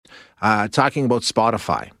talking about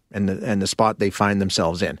Spotify and the spot they find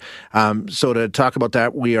themselves in. So to talk about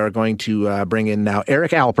that, we are going to bring in now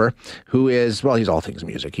Eric Alper, who is, well, he's all things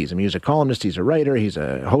music. He's a music columnist. He's a writer. He's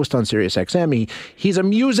a host on SiriusXM. He's a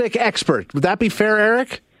music expert. Would that be fair,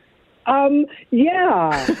 Eric?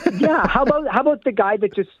 Yeah. How about the guy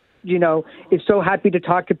that just, is so happy to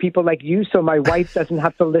talk to people like you so my wife doesn't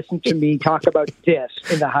have to listen to me talk about this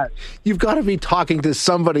in the house? You've got to be talking to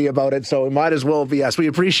somebody about it, so it might as well be us. We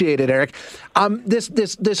appreciate it, Eric.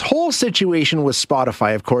 This whole situation with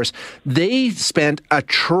Spotify, of course, they spent a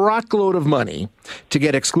truckload of money to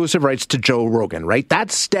get exclusive rights to Joe Rogan, right?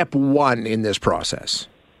 That's step one in this process.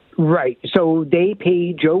 Right. So they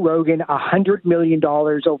paid Joe Rogan $100 million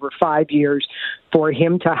over 5 years for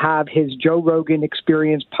him to have his Joe Rogan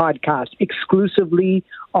Experience podcast exclusively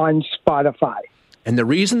on Spotify. And the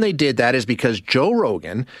reason they did that is because Joe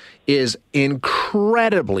Rogan is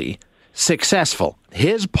incredibly successful.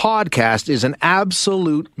 His podcast is an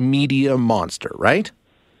absolute media monster, right?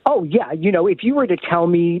 Oh, yeah. If you were to tell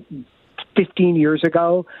me 15 years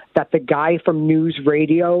ago that the guy from News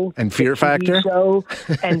Radio and Fear Factor show,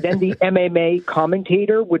 and then the MMA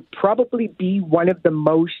commentator would probably be one of the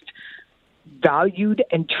most valued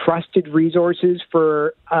and trusted resources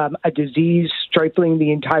for a disease stifling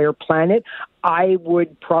the entire planet, I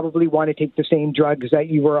would probably want to take the same drugs that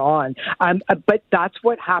you were on. But that's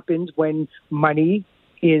what happens when money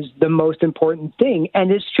is the most important thing,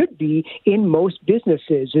 and it should be in most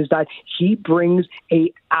businesses, is that he brings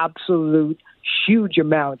a absolute huge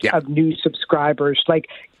amount of new subscribers, like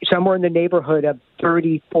somewhere in the neighborhood of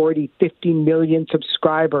 30, 40, 50 million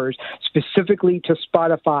subscribers specifically to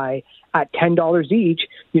Spotify at $10 each.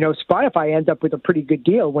 Spotify ends up with a pretty good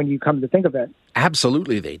deal when you come to think of it.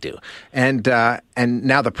 Absolutely, they do. And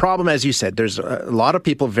now the problem, as you said, there's a lot of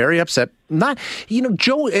people very upset. Not,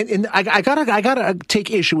 Joe, and I gotta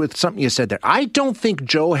take issue with something you said there. I don't think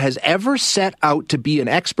Joe has ever set out to be an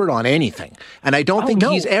expert on anything. And I don't think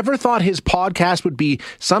he's ever thought his podcast would be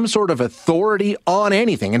some sort of authority on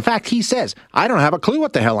anything. In fact, he says, I don't have a clue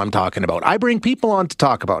what the hell I'm talking about. I bring people on to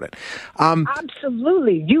talk about it.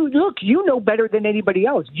 Absolutely. You know better than anybody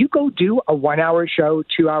else. You go do a 1 hour show,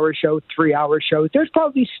 2 hour show, 3 hour show. There's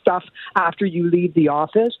probably stuff after you leave the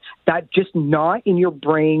office that just not in your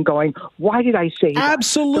brain going, why did I say that?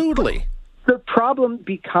 Absolutely. The problem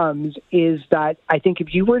becomes is that I think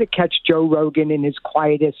if you were to catch Joe Rogan in his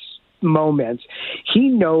quietest moments, he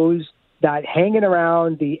knows that hanging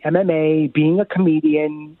around the MMA, being a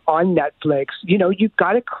comedian on Netflix, you've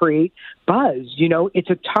got to create buzz. It's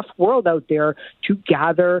a tough world out there to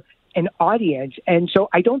gather an audience. And so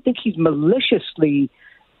I don't think he's maliciously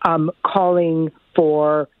calling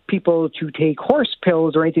for people to take horse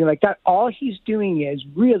pills or anything like that. All he's doing is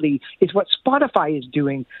what Spotify is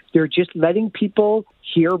doing. They're just letting people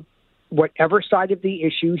hear whatever side of the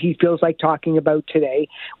issue he feels like talking about today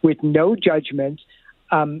with no judgment.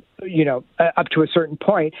 Up to a certain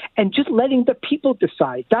point, and just letting the people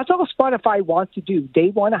decide. That's all Spotify wants to do. They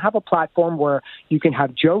want to have a platform where you can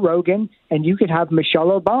have Joe Rogan and you can have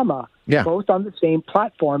Michelle Obama, both on the same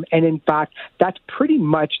platform. And in fact, that's pretty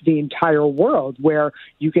much the entire world, where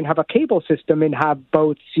you can have a cable system and have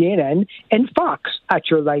both CNN and Fox at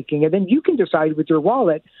your liking. And then you can decide with your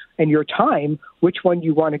wallet and your time which one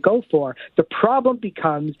you want to go for. The problem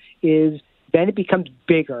then it becomes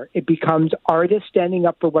bigger. It becomes artists standing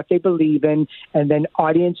up for what they believe in, and then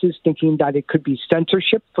audiences thinking that it could be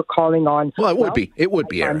censorship for calling on. Well, it would be. It would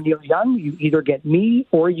be, Aaron. I'm Neil Young. You either get me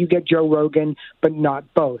or you get Joe Rogan, but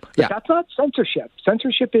not both. But that's not censorship.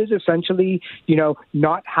 Censorship is essentially,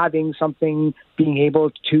 not having something being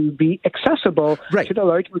able to be accessible to the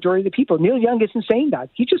large majority of the people. Neil Young isn't saying that.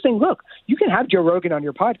 He's just saying, look, you can have Joe Rogan on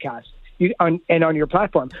your podcast and on your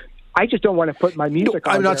platform. I just don't want to put my music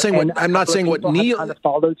on. I'm not saying what Neil kind of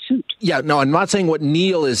followed suit. Yeah, no, I'm not saying what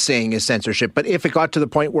Neil is saying is censorship. But if it got to the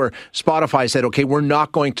point where Spotify said, "Okay, we're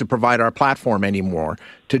not going to provide our platform anymore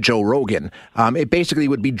to Joe Rogan," it basically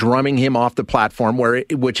would be drumming him off the platform,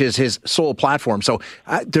 which is his sole platform. So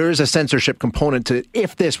there is a censorship component to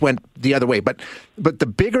if this went the other way. But the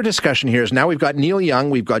bigger discussion here is now we've got Neil Young,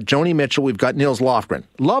 we've got Joni Mitchell, we've got Nils Lofgren.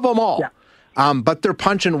 Love them all. Yeah. But they're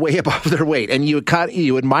punching way above their weight, and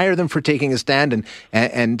you admire them for taking a stand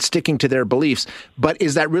and sticking to their beliefs. But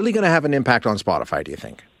is that really going to have an impact on Spotify, do you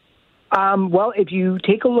think? Well, if you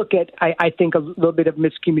take a look at, I think, a little bit of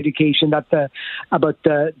miscommunication about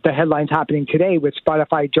the headlines happening today with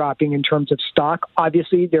Spotify dropping in terms of stock.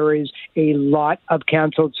 Obviously, there is a lot of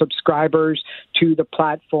canceled subscribers to the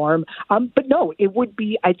platform. But no, it would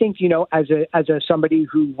be, I think, as a somebody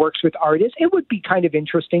who works with artists, it would be kind of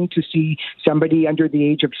interesting to see somebody under the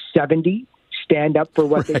age of 70 stand up for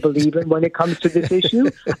what they believe in when it comes to this issue.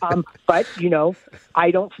 But,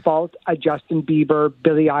 I don't fault a Justin Bieber,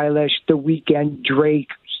 Billie Eilish, The Weeknd, Drake,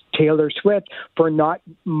 Taylor Swift for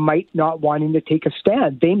might not wanting to take a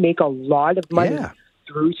stand. They make a lot of money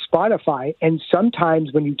through Spotify. And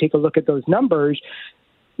sometimes when you take a look at those numbers,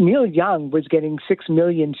 Neil Young was getting 6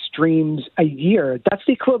 million streams a year. That's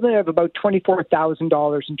the equivalent of about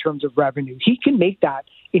 $24,000 in terms of revenue. He can make that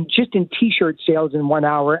in T-shirt sales in 1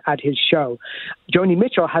 hour at his show. Joni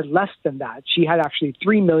Mitchell had less than that. She had actually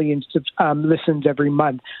 3 million listens every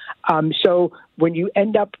month. So when you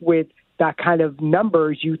end up with that kind of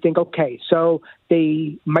numbers, you think, okay, so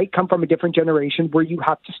they might come from a different generation where you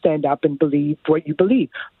have to stand up and believe what you believe.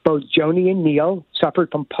 Both Joni and Neil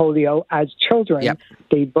suffered from polio as children. Yep.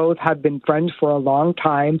 They both have been friends for a long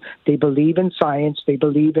time. They believe in science. They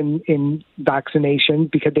believe in vaccination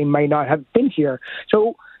because they might not have been here.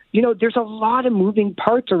 So, there's a lot of moving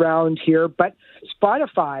parts around here, but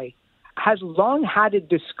Spotify has long had a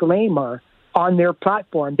disclaimer on their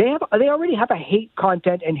platform. They already have a hate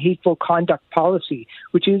content and hateful conduct policy,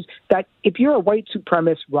 which is that if you're a white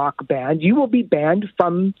supremacist rock band, you will be banned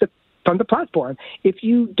from the platform. If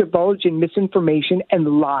you divulge in misinformation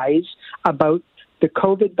and lies about the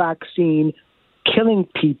COVID vaccine killing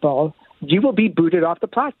people, you will be booted off the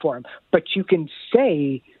platform. But you can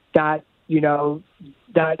say that,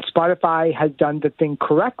 that Spotify has done the thing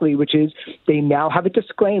correctly, which is they now have a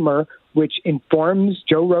disclaimer which informs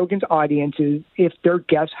Joe Rogan's audiences if their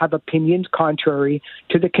guests have opinions contrary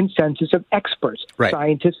to the consensus of experts,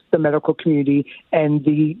 scientists, the medical community, and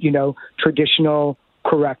the, traditional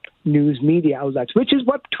correct news media outlets, which is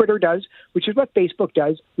what Twitter does, which is what Facebook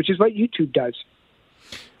does, which is what YouTube does.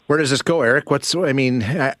 Where does this go, Eric?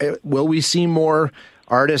 Will we see more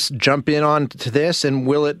artists jump in on to this, and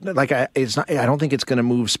will it? I don't think it's going to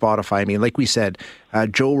move Spotify. I mean, like we said,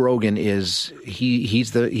 Joe Rogan he's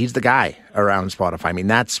the guy around Spotify. I mean,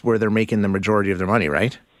 that's where they're making the majority of their money,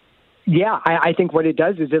 right? Yeah, I think what it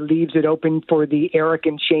does is it leaves it open for the Eric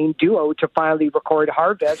and Shane duo to finally record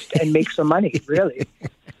Harvest and make some money, really.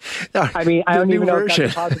 I mean, I don't even know if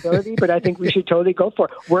that's a possibility, but I think we should totally go for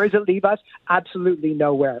it. Where does it leave us? Absolutely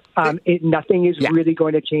nowhere. Nothing is really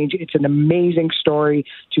going to change. It's an amazing story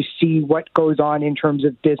to see what goes on in terms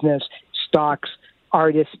of business, stocks,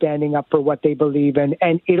 artists standing up for what they believe in.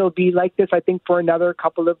 And it'll be like this, I think, for another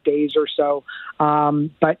couple of days or so.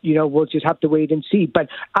 But, we'll just have to wait and see. But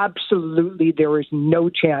absolutely, there is no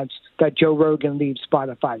chance that Joe Rogan leaves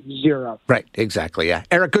Spotify. Zero. Right. Exactly. Yeah.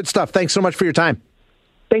 Eric, good stuff. Thanks so much for your time.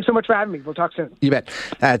 Thanks so much for having me. We'll talk soon. You bet.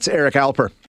 That's Eric Alper.